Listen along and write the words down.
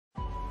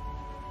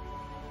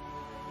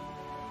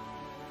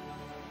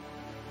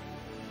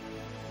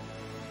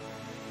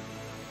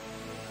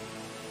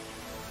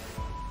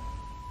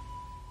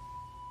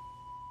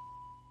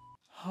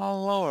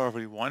Hello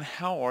everyone,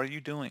 how are you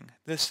doing?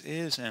 This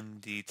is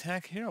MD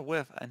Tech here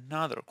with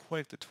another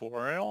quick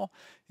tutorial.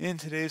 In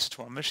today's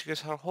tutorial, I'm going to show you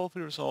guys how to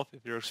hopefully resolve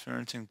if you're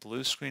experiencing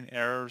blue screen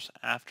errors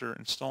after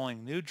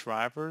installing new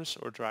drivers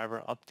or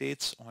driver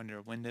updates on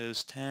your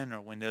Windows 10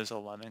 or Windows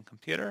 11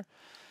 computer.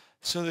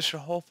 So this should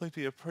hopefully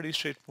be a pretty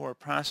straightforward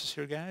process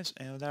here, guys,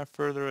 and without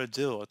further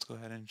ado, let's go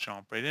ahead and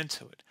jump right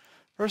into it.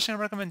 First thing I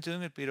recommend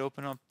doing would be to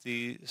open up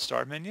the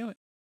Start menu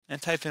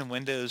and type in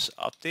Windows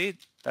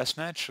Update. Best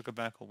match should go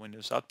back with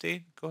Windows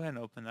Update. Go ahead and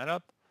open that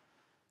up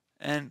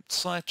and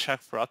select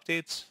Check for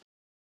Updates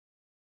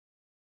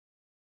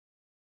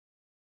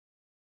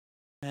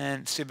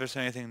and see if there's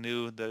anything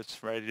new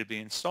that's ready to be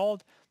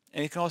installed.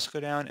 And you can also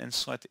go down and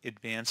select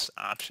Advanced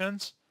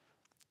Options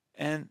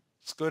and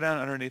let's go down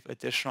underneath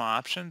Additional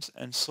Options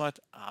and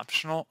select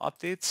Optional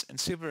Updates and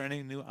see if there are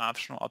any new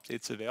optional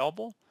updates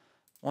available.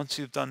 Once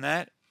you've done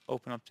that,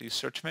 open up the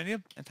search menu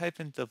and type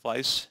in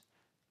Device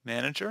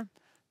Manager.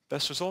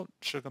 Best result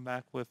should come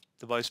back with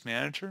Device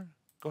Manager.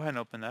 Go ahead and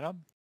open that up.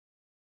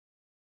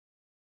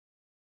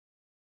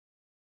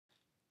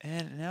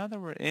 And now that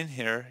we're in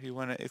here, you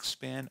want to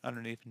expand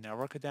underneath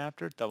Network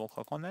Adapter. Double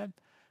click on that.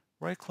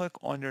 Right click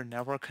on your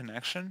network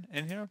connection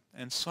in here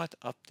and select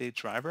Update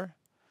Driver.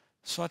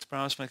 Select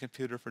Browse My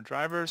Computer for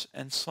drivers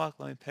and select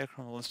Let me pick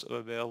from a list of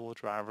available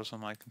drivers on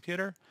my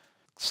computer.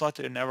 Select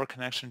your network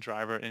connection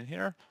driver in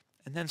here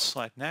and then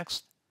select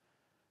Next.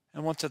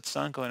 And once that's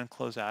done, go ahead and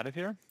close out of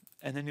here.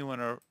 And then you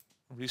want to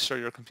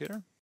restart your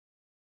computer.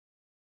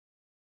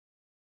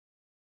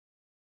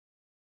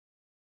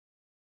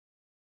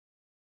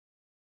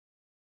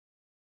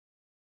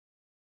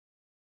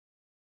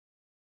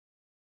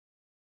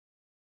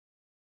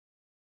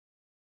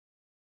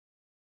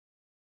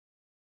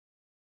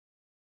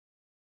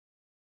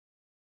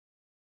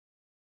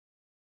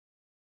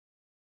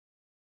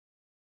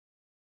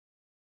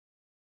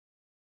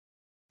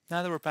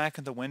 Now that we're back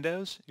into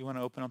Windows, you want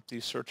to open up the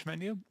search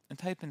menu and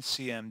type in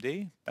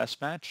CMD. Best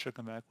match should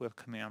come back with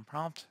command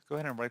prompt. Go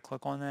ahead and right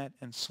click on that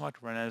and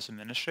select Run as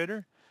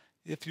Administrator.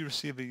 If you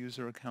receive a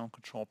user account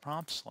control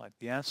prompt, select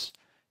yes.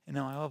 And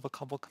now I have a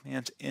couple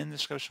commands in the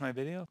description of my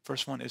video.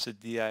 First one is a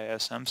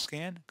DISM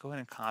scan. Go ahead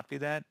and copy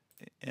that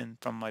in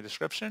from my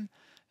description.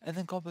 And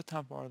then go up to the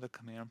top bar of the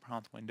command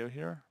prompt window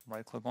here.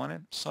 Right click on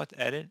it, select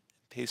Edit,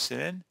 paste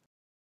it in.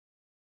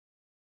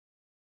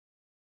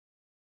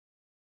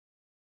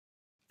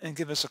 And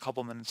give us a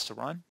couple minutes to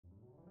run.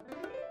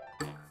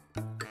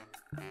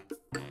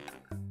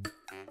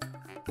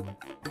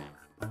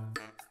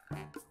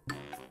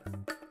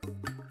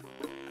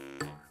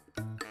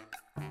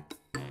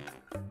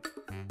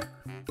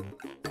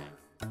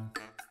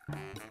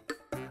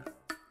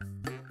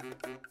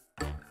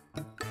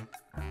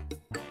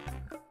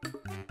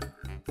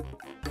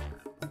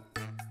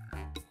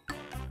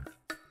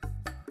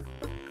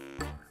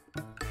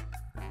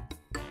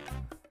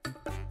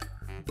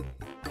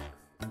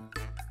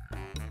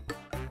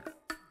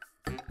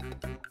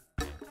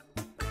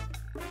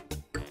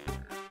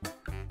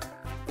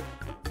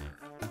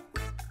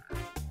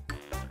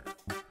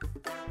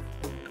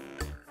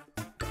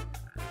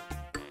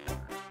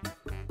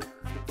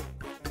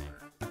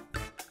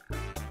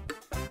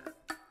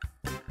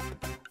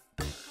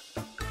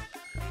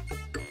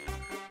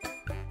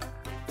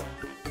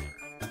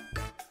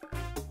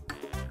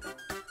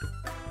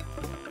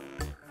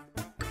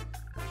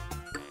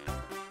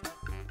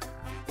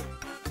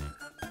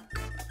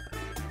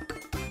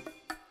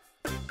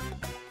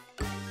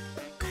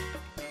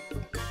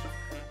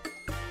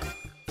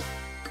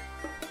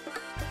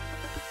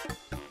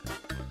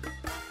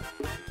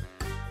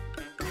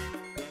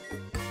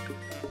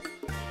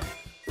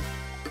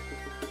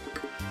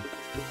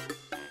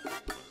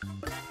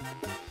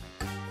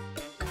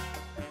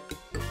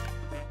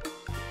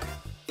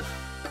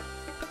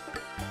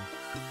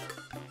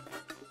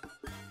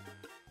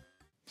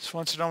 So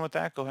once you're done with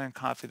that, go ahead and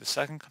copy the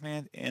second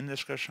command in the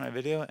description of my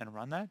video and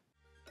run that.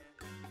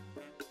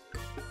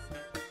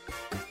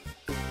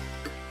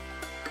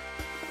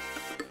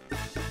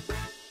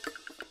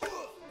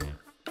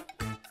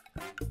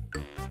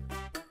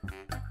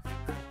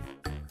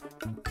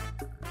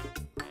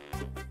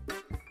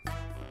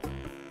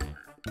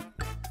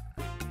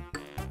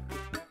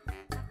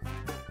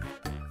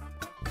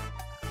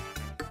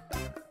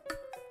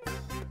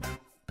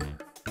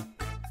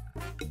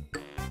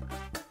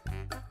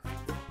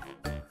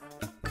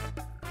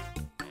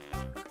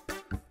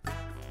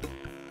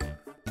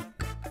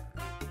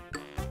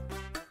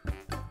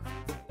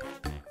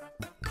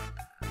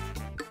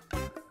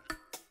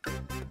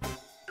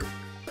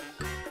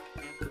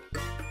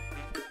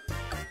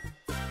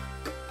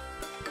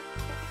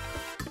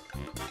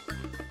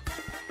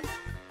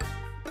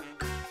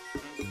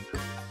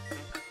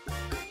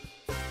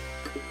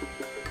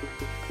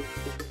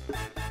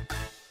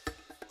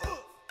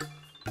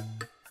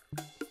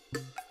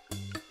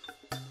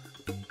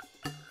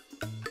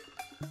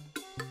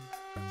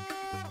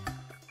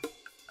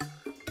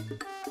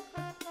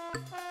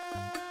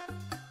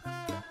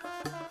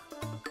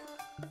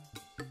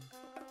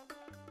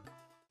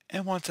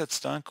 And once that's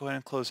done, go ahead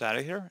and close out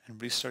of here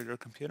and restart your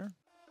computer.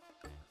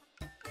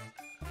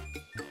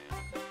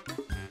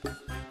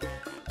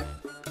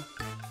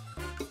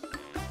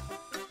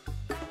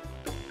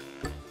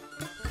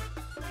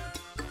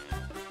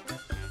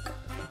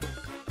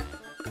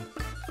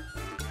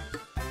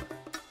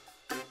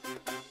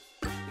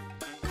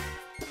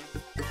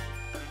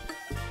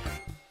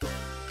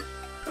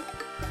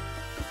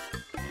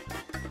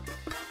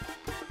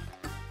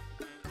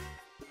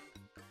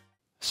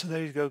 So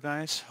there you go,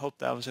 guys. Hope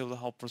that was able to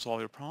help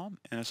resolve your problem.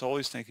 And as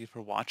always, thank you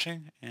for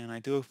watching, and I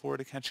do look forward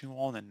to catching you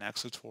all in the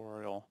next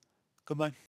tutorial. Goodbye.